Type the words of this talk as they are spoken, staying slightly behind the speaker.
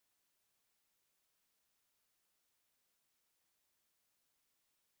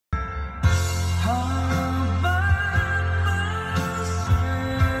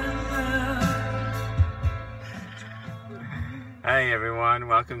Hey everyone,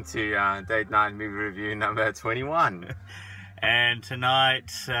 welcome to Date Night Movie Review number 21. And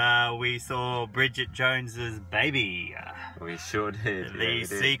tonight we saw Bridget Jones's Baby. We sure did. The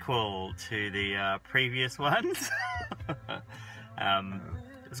sequel to the previous ones. It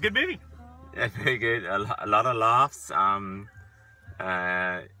was a good movie. Yeah, very good. A lot of laughs.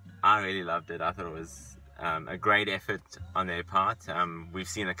 I really loved it. I thought it was a great effort on their part. We've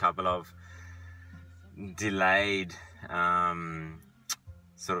seen a couple of delayed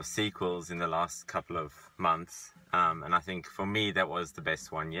sort of sequels in the last couple of months, and I think for me that was the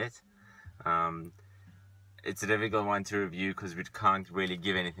best one yet. It's a difficult one to review because we can't really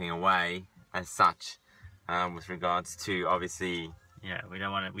give anything away as such, with regards to, obviously, we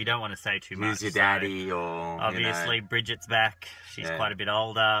don't want to say too much. Who's your daddy? So or obviously, Bridget's back. She's quite a bit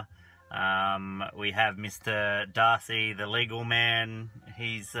older. We have Mr. Darcy, the legal man.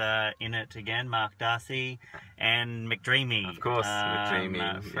 He's in it again, Mark Darcy, and McDreamy. Of course,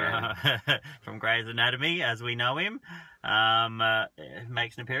 McDreamy. From Grey's Anatomy, as we know him.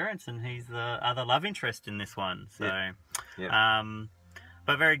 Makes an appearance, and he's the other love interest in this one. So,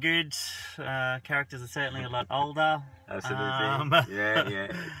 but very good. Characters are certainly a lot older. Absolutely.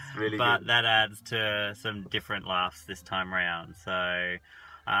 It's really but good. That adds to some different laughs this time around. So,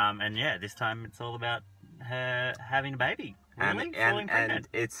 and this time it's all about her having a baby. Really? And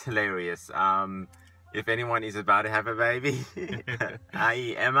it's hilarious. If anyone is about to have a baby,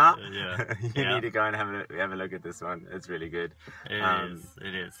 i.e. Emma, you need to go and have a look at this one. It's really good.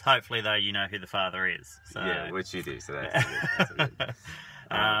 It is. Hopefully, though, you know who the father is. So. Yeah, which you do. So that's good.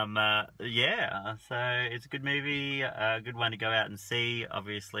 So it's a good movie, a good one to go out and see.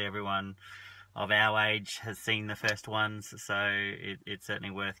 Obviously, everyone of our age has seen the first ones, so it's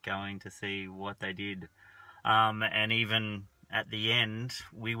certainly worth going to see what they did. And even at the end,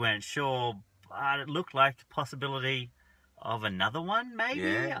 we weren't sure, but it looked like the possibility of another one, maybe?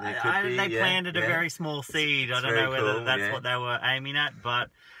 They planted a very small seed. I don't know whether that's what they were aiming at, but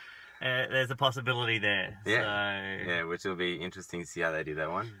there's a possibility there. Yeah, which will be interesting to see how they do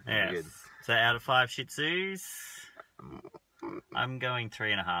that one. Yes. Good. So out of 5 Shih Tzus, I'm going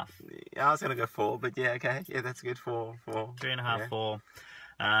 3.5. Yeah, I was going to go 4, but okay. Yeah, that's good. 4. 3.5, 4.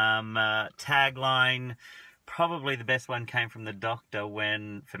 Tagline, probably the best one came from the doctor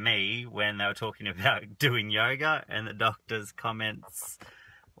when they were talking about doing yoga, and the doctor's comments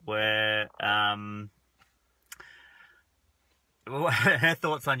were, her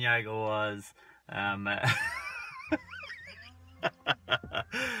thoughts on yoga was,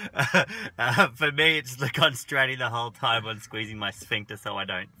 for me, it's concentrating the whole time on squeezing my sphincter so I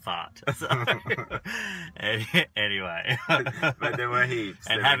don't fart. So, anyway. But there were heaps.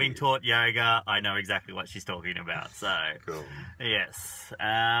 And having taught yoga, I know exactly what she's talking about. So, cool. Yes.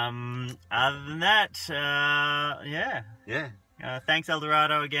 Other than that, thanks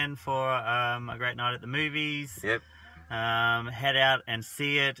Eldorado again for a great night at the movies. Yep. Head out and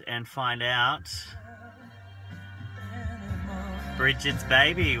see it and find out Bridget's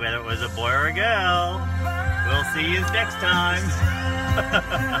baby, whether it was a boy or a girl. We'll see you next time.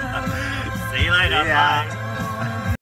 See you later. Bye.